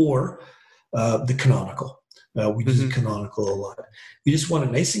or the Canonical. We use the Canonical a lot. We just want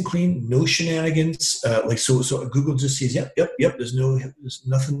it nice and clean, no shenanigans. So Google just sees, yep. There's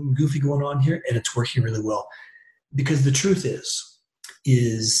nothing goofy going on here, and it's working really well. Because the truth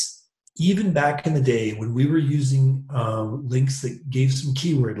is even back in the day when we were using links that gave some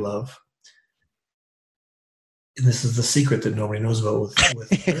keyword love, and this is the secret that nobody knows about with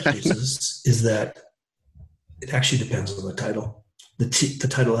press releases, is that it actually depends on the title. The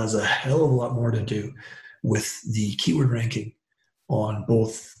title has a hell of a lot more to do with the keyword ranking on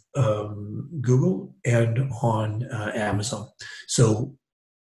both Google and on Amazon. So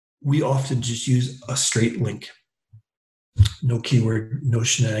we often just use a straight link, no keyword, no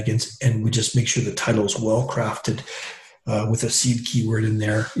shenanigans, and we just make sure the title is well crafted with a seed keyword in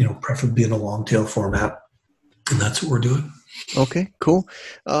there, you know, preferably in a long tail format. And that's what we're doing. Okay, cool.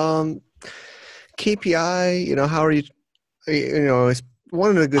 KPI, you know, how are you, you know, it's one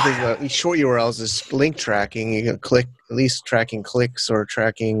of the good things about these short URLs is link tracking. You can click, at least tracking clicks or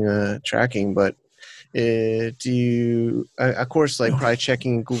tracking, but do you, of course, like probably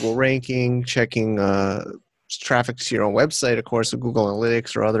checking Google ranking, checking traffic to your own website, of course, with Google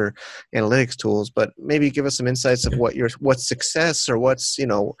Analytics or other analytics tools, but maybe give us some insights of what's success, or what's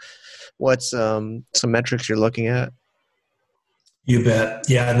some metrics you're looking at. You bet.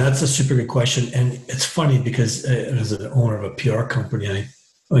 Yeah, and that's a super good question. And it's funny because as an owner of a PR company,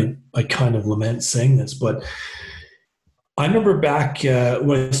 I kind of lament saying this, but I remember back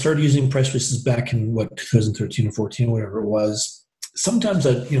when I started using press releases back in 2013 or 14, whatever it was. Sometimes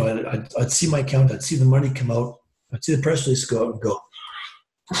I'd see my account, I'd see the money come out, I'd see the press release go out and go,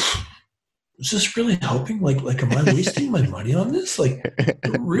 is this really helping? Like, am I wasting my money on this? Like,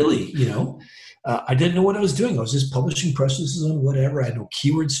 really, you know? I didn't know what I was doing. I was just publishing press releases on whatever. I had no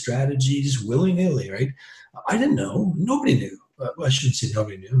keyword strategies, willy-nilly, right? I didn't know. Nobody knew. Well, I shouldn't say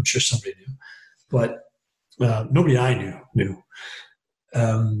nobody knew. I'm sure somebody knew. But nobody I knew.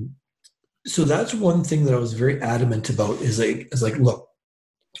 So that's one thing that I was very adamant about is like, look,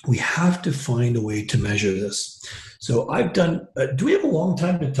 we have to find a way to measure this. So I've done, do we have a long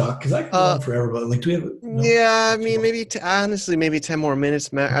time to talk? Because I can go on forever, but like, do we have? No? Yeah, I mean, honestly, maybe 10 more minutes.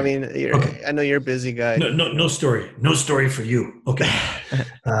 I mean, okay. I know you're a busy guy. No story. No story for you. Okay.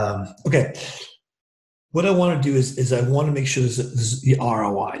 Okay. What I want to do is I want to make sure there's the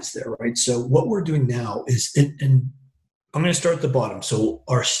ROIs there, right? So what we're doing now is, and I'm going to start at the bottom. So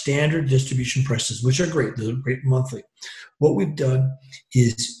our standard distribution prices, which are great, they're great monthly. What we've done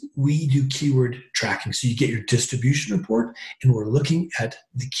is we do keyword tracking. So you get your distribution report, and we're looking at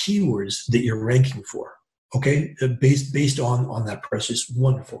the keywords that you're ranking for. Okay, based on that price list.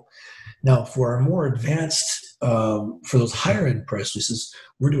 Wonderful. Now, for our more advanced, for those higher end price lists,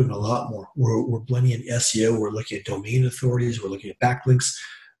 we're doing a lot more. We're blending in SEO. We're looking at domain authorities. We're looking at backlinks.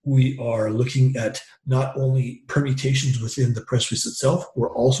 We are looking at not only permutations within the press release itself,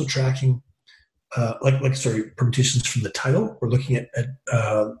 we're also tracking permutations from the title. We're looking at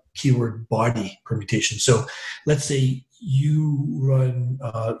keyword body permutations. So let's say you run,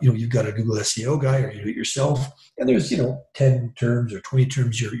 you've got a Google SEO guy, or you do it yourself, and there's 10 terms or 20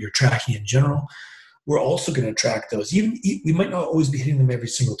 terms you're tracking in general. We're also going to track those. Even we might not always be hitting them every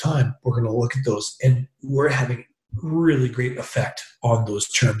single time. We're going to look at those, and we're having really great effect on those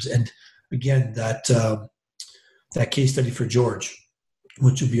terms. And again, that case study for George,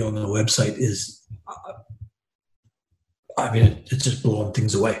 which will be on the website, is, it's just blowing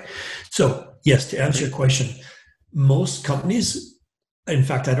things away. So yes, to answer your question, most companies, in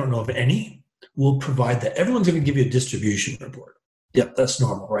fact, I don't know of any, will provide that. Everyone's going to give you a distribution report. Yep, that's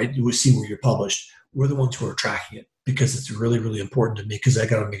normal, right? You will see where you're published. We're the ones who are tracking it because it's really, really important to me, because I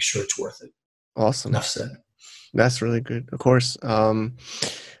got to make sure it's worth it. Awesome. Enough said. That's really good. Of course.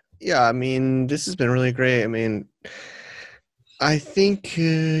 Yeah, this has been really great. I think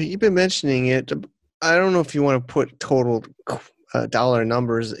you've been mentioning it. I don't know if you want to put total dollar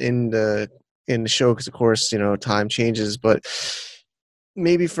numbers in the show, because of course, time changes, but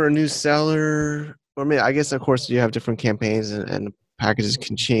maybe for a new seller, or maybe, I guess, of course, you have different campaigns and packages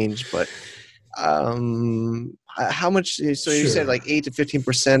can change, but how much, so Sure. You said like 8 to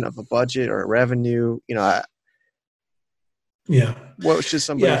 15% of a budget or revenue, yeah. What should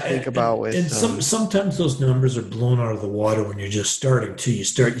somebody think about with? And sometimes those numbers are blown out of the water when you're just starting too. You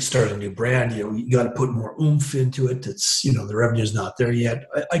start a new brand. You got to put more oomph into it. It's the revenue's not there yet.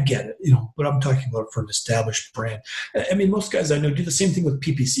 I get it. But I'm talking about for an established brand. Most guys I know do the same thing with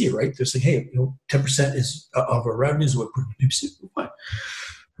PPC, right? They're saying, hey, 10% is of our revenues what put in PPC,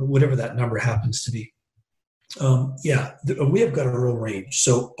 or whatever that number happens to be. We have got a real range.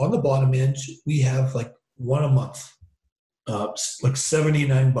 So on the bottom end, we have like one a month. Like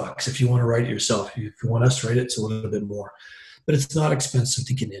 $79 if you want to write it yourself. If you want us to write it, it's a little bit more, but it's not expensive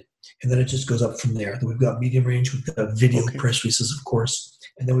to get in. And then it just goes up from there. Then we've got medium range, we've got video press releases, of course,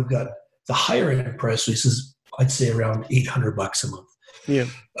 and then we've got the higher end press releases. I'd say around $800 a month. Yeah,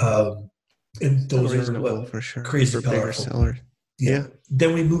 and those are for sure, crazy for bigger sellers. Yeah.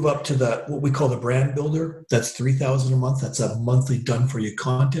 Then we move up to what we call the brand builder. That's $3,000 a month. That's a monthly done for you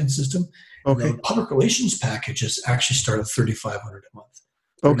content system. Okay. And the public relations packages actually start at $3,500 a month.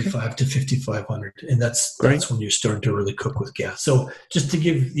 $3,500 to $5,500, and that's when you're starting to really cook with gas. So just to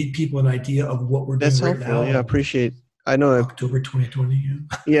give people an idea of what we're doing right now. Yeah, appreciate. I know October 2020.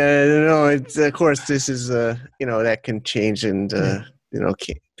 Yeah, no, it's of course this is that can change, and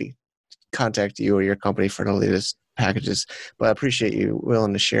contact you or your company for the latest packages. But I appreciate you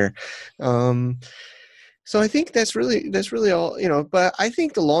willing to share. So I think that's really all, but I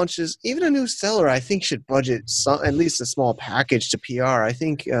think the launches, even a new seller, I think should budget at least a small package to PR. I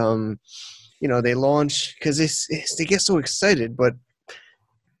think, they launch because they get so excited, but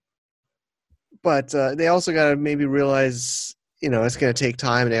they also got to maybe realize, it's going to take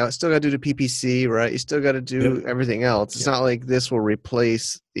time. They still got to do the PPC, right? You still got to do everything else. It's not like this will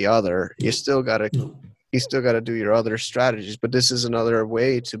replace the other. You still got to do your other strategies, but this is another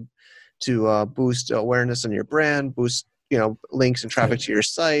way to boost awareness on your brand, boost links and traffic to your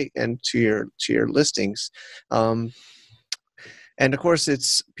site and to your listings, and of course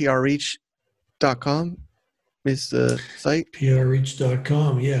it's prreach.com is the site.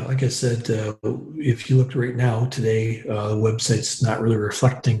 prreach.com. Yeah, like I said, if you looked right now today, the website's not really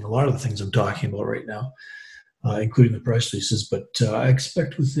reflecting a lot of the things I'm talking about right now, including the press releases. But I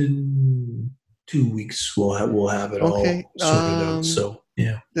expect within 2 weeks we'll have it all sorted out. So.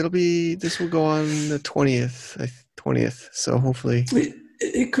 Yeah, this will go on the 20th. So hopefully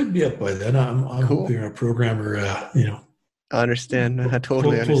it could be up by then. I'm cool. hoping our programmer, I understand. I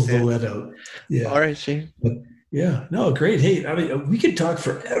totally pulls understand. the lead out. Yeah. All right, Shane. But yeah, no, great. Hey, we could talk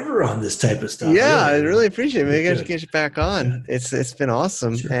forever on this type of stuff. Yeah, I really appreciate it. Maybe I should get you back on. Yeah. It's been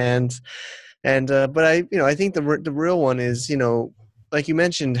awesome. Sure. And but I think the real one is, like you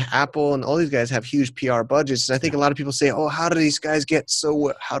mentioned, Apple and all these guys have huge PR budgets. And I think a lot of people say, oh, how do they get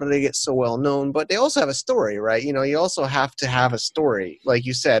so well known? But they also have a story, right? You also have to have a story. Like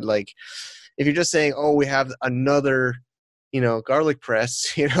you said, like if you're just saying, oh, we have another, garlic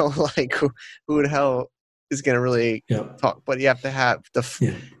press, like who the hell is going to really talk. But you have to have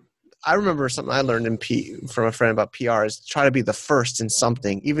I remember something I learned from a friend about PR is try to be the first in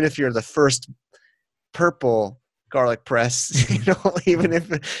something, even if you're the first purple garlic press, even if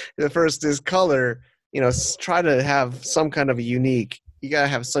the first is color, try to have some kind of a unique, you got to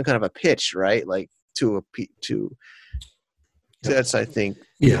have some kind of a pitch, right? Like that's, I think.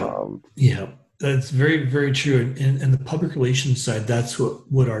 That's very, very true. And the public relations side, that's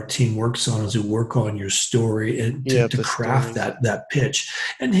what our team works on, is to work on your story and to craft that pitch.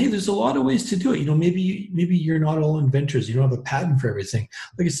 And hey, there's a lot of ways to do it. Maybe you're not all inventors. You don't have a patent for everything.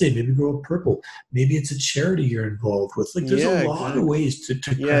 Like I say, maybe grow up purple. Maybe it's a charity you're involved with. Like there's a lot of ways to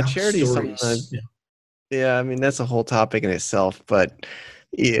craft charity stories. I mean, that's a whole topic in itself, but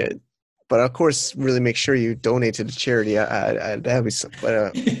of course, really make sure you donate to the charity. That'd be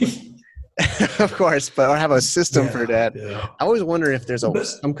of course, but I have a system for that. I always wonder if there's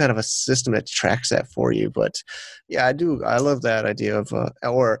some kind of a system that tracks that for you. But I do. I love that idea of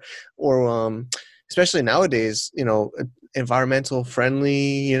or especially nowadays, environmental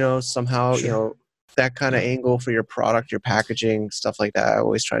friendly. Somehow, that kind of angle for your product, your packaging, stuff like that. I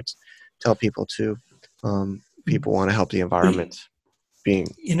always try to tell people too. People want to help the environment.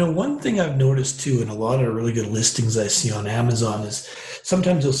 One thing I've noticed too, in a lot of really good listings I see on Amazon, is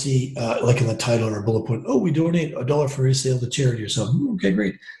sometimes you'll see like in the title or bullet point, we donate $1 for every sale to charity or something. Okay,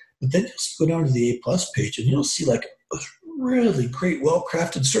 great. But then you'll go down to the A+ page and you'll see like a really great,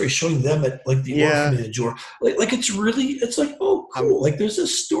 well-crafted story showing them at like the orphanage or like it's like, oh, cool. Like there's a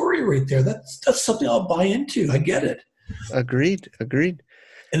story right there. That's something I'll buy into. I get it. Agreed.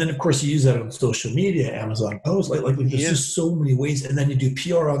 And then, of course, you use that on social media, Amazon posts. Like there's just so many ways. And then you do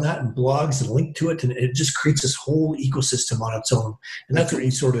PR on that and blogs and link to it. And it just creates this whole ecosystem on its own. And that's what we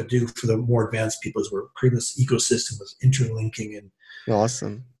sort of do for the more advanced people, is we're creating this ecosystem with interlinking and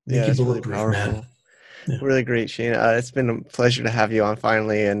awesome. Making people look great, man. Yeah. Really great, Shane. It's been a pleasure to have you on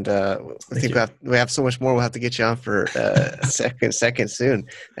finally. And I think we have so much more. We'll have to get you on for a second soon.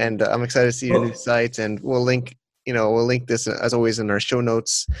 And I'm excited to see your new site. And we'll link this as always in our show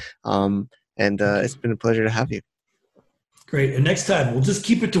notes. It's been a pleasure to have you. Great. And next time we'll just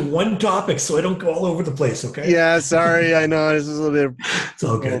keep it to one topic so I don't go all over the place. Okay. Yeah. Sorry. I know this is a little bit. It's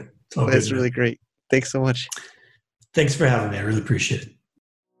all good. It's really great. Thanks so much. Thanks for having me. I really appreciate it.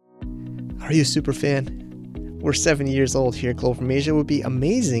 Are you a super fan? We're 7 years old here at Global from Asia. It would be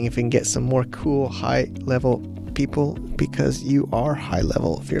amazing if we can get some more cool, high-level people, because you are high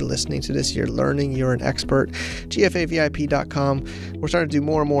level. If you're listening to this, you're learning, you're an expert. GFAVIP.com. We're starting to do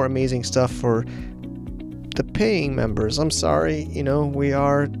more and more amazing stuff for the paying members. I'm sorry, we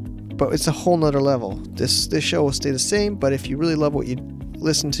are, but it's a whole nother level. This show will stay the same, but if you really love what you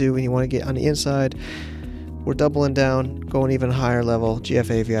listen to and you want to get on the inside, we're doubling down, going even higher level.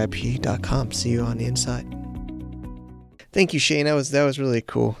 GFAVIP.com. See you on the inside. Thank you, Shane. That was really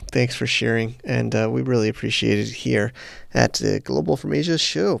cool. Thanks for sharing, and we really appreciate it here at the Global from Asia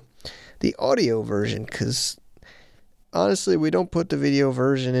show, the audio version, because honestly, we don't put the video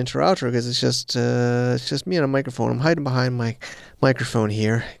version intro outro because it's just me on a microphone. I'm hiding behind my microphone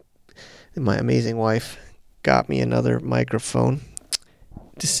here. And my amazing wife got me another microphone,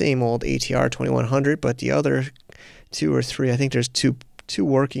 the same old ATR 2100, but the other two or three, I think there's two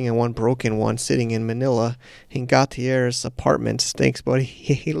working and one broken one sitting in Manila in Gatier's apartment. Thanks, buddy.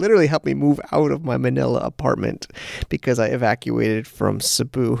 He literally helped me move out of my Manila apartment because I evacuated from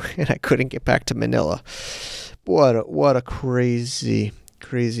Cebu and I couldn't get back to Manila. What a crazy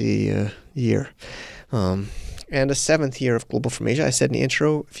year. And the 7th year of Global from Asia. I said in the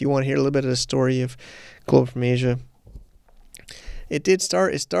intro, if you want to hear a little bit of the story of Global from Asia, it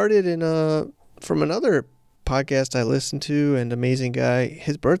started from another podcast I listened to, and amazing guy.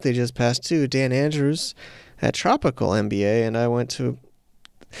 His birthday just passed too, Dan Andrews at Tropical MBA, and I was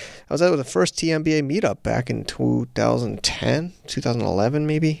at the first TMBA meetup back in 2011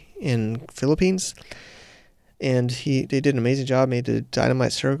 maybe in Philippines, and they did an amazing job. Made the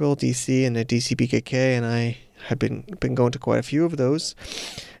Dynamite Circle DC and the DC BKK, and I had been going to quite a few of those.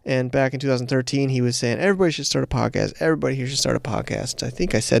 And back in 2013, he was saying, everybody should start a podcast. Everybody here should start a podcast. I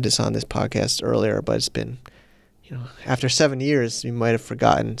think I said this on this podcast earlier, but it's been, after 7 years, you might have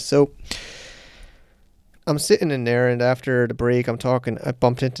forgotten. So I'm sitting in there, and after the break, I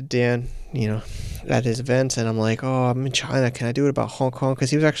bumped into Dan, at his event, and I'm like, I'm in China. Can I do it about Hong Kong? Because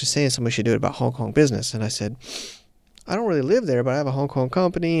he was actually saying somebody should do it about Hong Kong business. And I said, I don't really live there, but I have a Hong Kong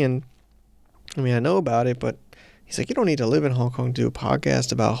company, and I know about it, but he's like, you don't need to live in Hong Kong to do a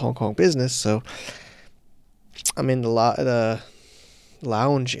podcast about Hong Kong business. So I'm in the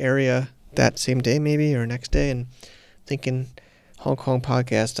lounge area that same day maybe or next day and thinking Hong Kong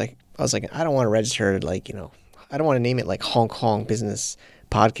podcast. I was like, I don't want to register like, I don't want to name it like Hong Kong Business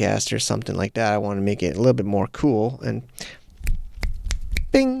Podcast or something like that. I want to make it a little bit more cool. And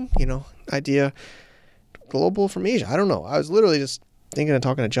bing, idea, global from Asia. I don't know. I was literally just thinking of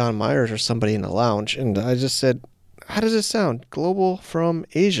talking to John Myers or somebody in the lounge, and I just said, how does it sound? Global from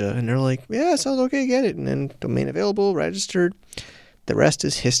Asia. And they're like, yeah, it sounds okay, get it. And then domain available, registered. The rest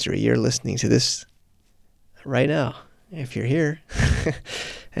is history. You're listening to this right now, if you're here.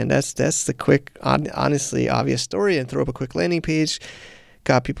 And that's the quick, honestly obvious story, and throw up a quick landing page.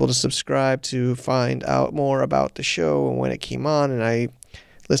 Got people to subscribe to find out more about the show and when it came on. And I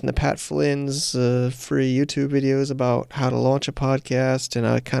listened to Pat Flynn's free YouTube videos about how to launch a podcast, and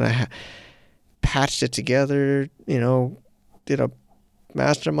I kind of patched it together, did a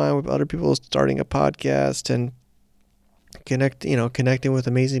mastermind with other people starting a podcast and connecting with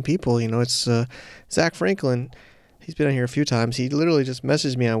amazing people. It's Zach Franklin. He's been on here a few times. He literally just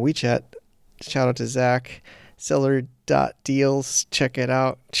messaged me on WeChat. Shout out to Zach. Seller.deals. Check it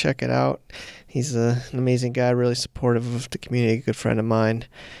out. He's an amazing guy, really supportive of the community, a good friend of mine.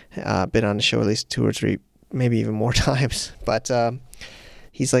 Been on the show at least 2 or 3, maybe even more times. But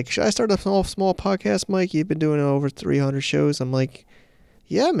he's like, should I start a small podcast, Mike? You've been doing over 300 shows. I'm like,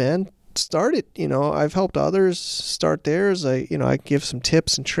 yeah, man, start it. I've helped others start theirs. I give some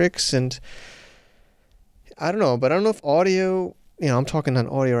tips and tricks, and I don't know, but I don't know if audio, I'm talking on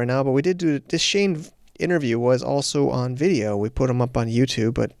audio right now, but we did do this. Shane interview was also on video. We put them up on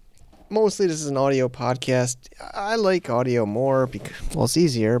YouTube, but mostly this is an audio podcast. I like audio more because, it's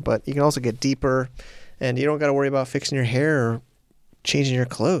easier, but you can also get deeper, and you don't got to worry about fixing your hair or changing your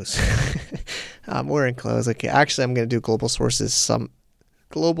clothes. I'm wearing clothes. Okay, actually, I'm going to do Global Sources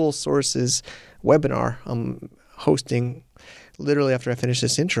webinar. I'm hosting literally after I finish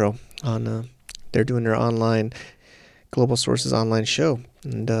this intro on. They're doing their online Global Sources online show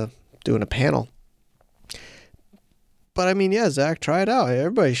and doing a panel. But I mean, yeah, Zach, try it out.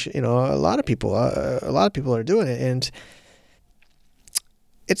 Everybody, a lot of people are doing it, and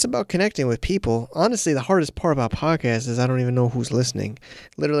it's about connecting with people. Honestly, the hardest part about podcasts is I don't even know who's listening.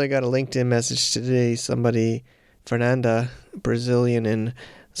 Literally, I got a LinkedIn message today. Somebody, Fernanda, Brazilian in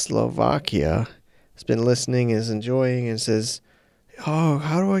Slovakia, has been listening, is enjoying, and says, "Oh,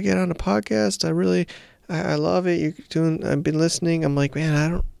 how do I get on the podcast? I love it. I've been listening." I'm like,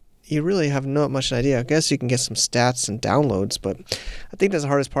 man, you really have not much idea. I guess you can get some stats and downloads, but I think that's the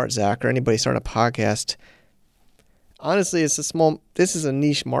hardest part, Zach, or anybody starting a podcast. Honestly, this is a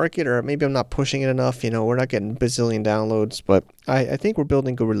niche market, or maybe I'm not pushing it enough. We're not getting bazillion downloads, but I think we're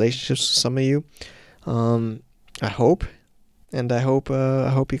building good relationships with some of you. I hope, and I hope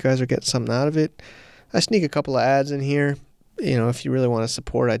you guys are getting something out of it. I sneak a couple of ads in here. If you really want to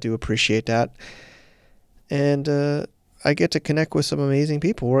support, I do appreciate that. And I get to connect with some amazing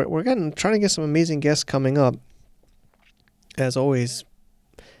people. We're trying to get some amazing guests coming up, as always.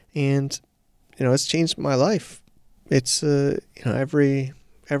 And it's changed my life. It's every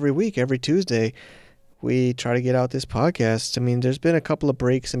week, every Tuesday, we try to get out this podcast. I mean, there's been a couple of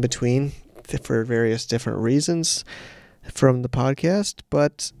breaks in between for various different reasons from the podcast,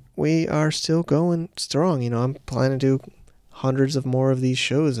 but we are still going strong. I'm planning to do hundreds of more of these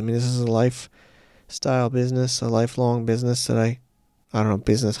shows. I mean, this is a lifestyle business, a lifelong business that I don't know,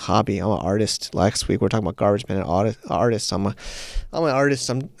 business hobby. I'm an artist. Last week we were talking about garbage man, artist. I'm an artist.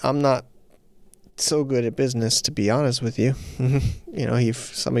 I'm not so good at business, to be honest with you.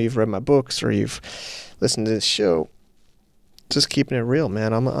 Some of you've read my books or you've listened to this show. Just keeping it real,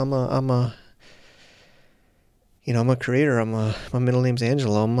 man. I'm a creator. My middle name's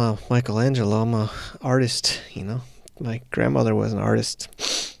Angelo. I'm Michelangelo. I'm a artist. My grandmother was an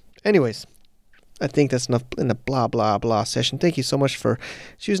artist. Anyways, I think that's enough in the blah, blah, blah session. Thank you so much for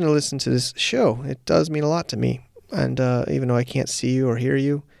choosing to listen to this show. It does mean a lot to me. And even though I can't see you or hear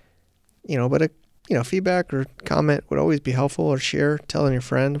you, but feedback or comment would always be helpful, or share, telling your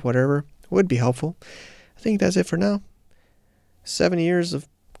friend, whatever would be helpful. I think that's it for now. 7 years of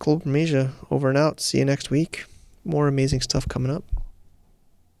Global from Asia over and out. See you next week. More amazing stuff coming up.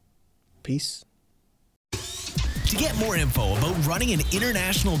 Peace. To get more info about running an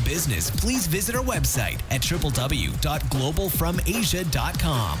international business, please visit our website at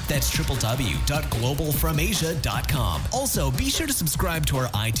www.globalfromasia.com. That's www.globalfromasia.com. Also, be sure to subscribe to our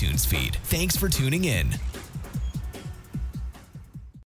iTunes feed. Thanks for tuning in.